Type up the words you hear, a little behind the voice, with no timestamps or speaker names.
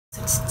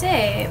So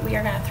today we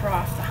are going to throw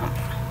off the hump.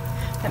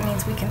 That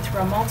means we can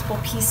throw multiple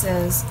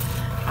pieces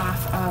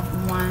off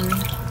of one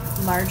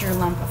larger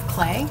lump of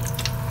clay.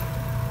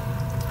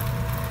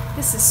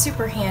 This is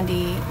super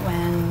handy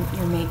when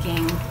you're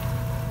making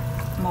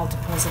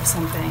multiples of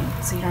something,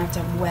 so you don't have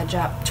to wedge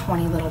up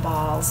 20 little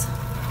balls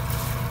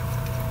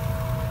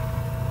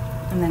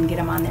and then get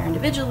them on there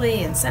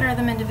individually and center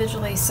them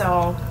individually.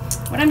 So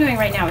what I'm doing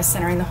right now is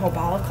centering the whole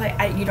ball of clay.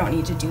 You don't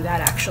need to do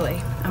that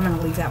actually. I'm going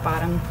to leave that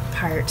bottom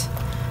part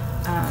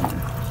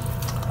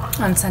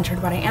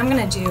uncentered. What I am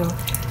going to do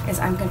is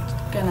I'm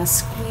going to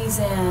squeeze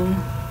in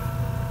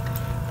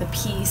the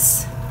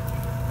piece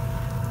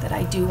that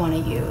I do want to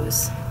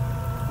use.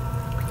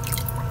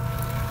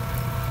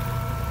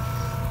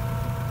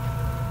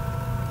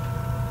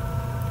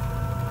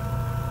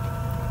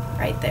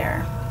 Right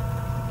there.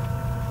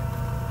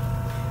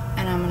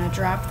 And I'm going to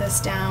drop this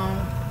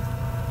down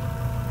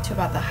to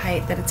about the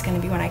height that it's going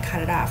to be when I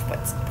cut it off.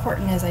 What's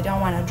important is I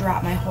don't want to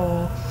drop my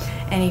hole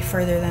any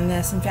further than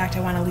this. In fact,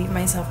 I want to leave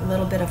myself a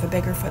little bit of a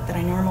bigger foot than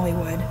I normally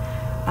would,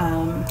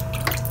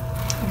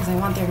 because I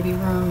want there to be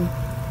room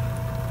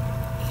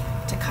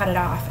to cut it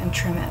off and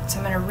trim it. So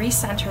I'm going to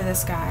recenter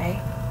this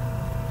guy,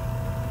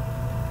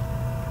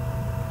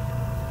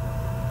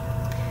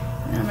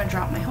 and then I'm going to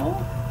drop my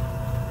hole,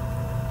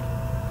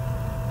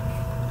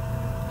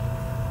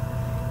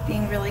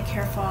 being really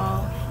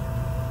careful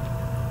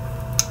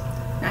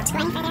not to go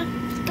any further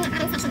in that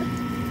bottom section.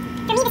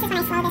 For me, this is when I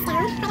slow this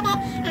down quite a bit.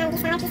 These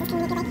smaller pieces can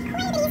make it quite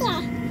a bit easier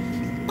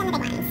than the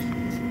big ones.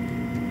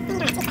 And you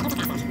don't have to be quite as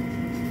aggressive.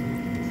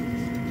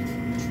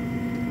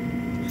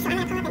 So I'm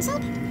going to pull up in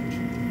shape.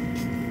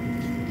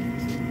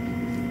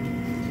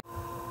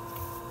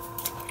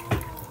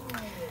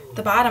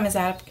 The bottom is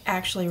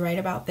actually right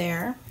about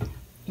there.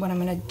 What I'm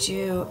going to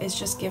do is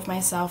just give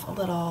myself a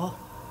little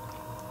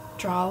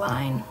draw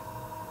line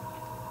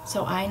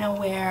so I know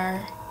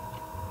where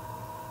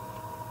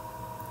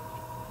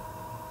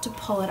to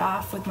pull it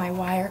off with my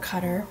wire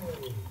cutter.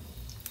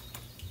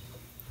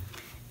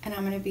 And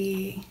I'm going to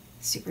be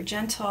super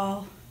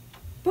gentle.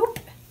 Boop.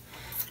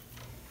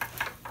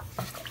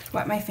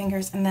 Wet my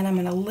fingers, and then I'm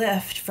going to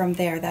lift from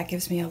there. That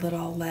gives me a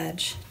little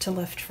ledge to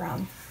lift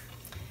from.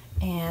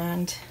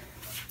 And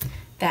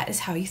that is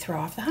how you throw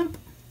off the hump.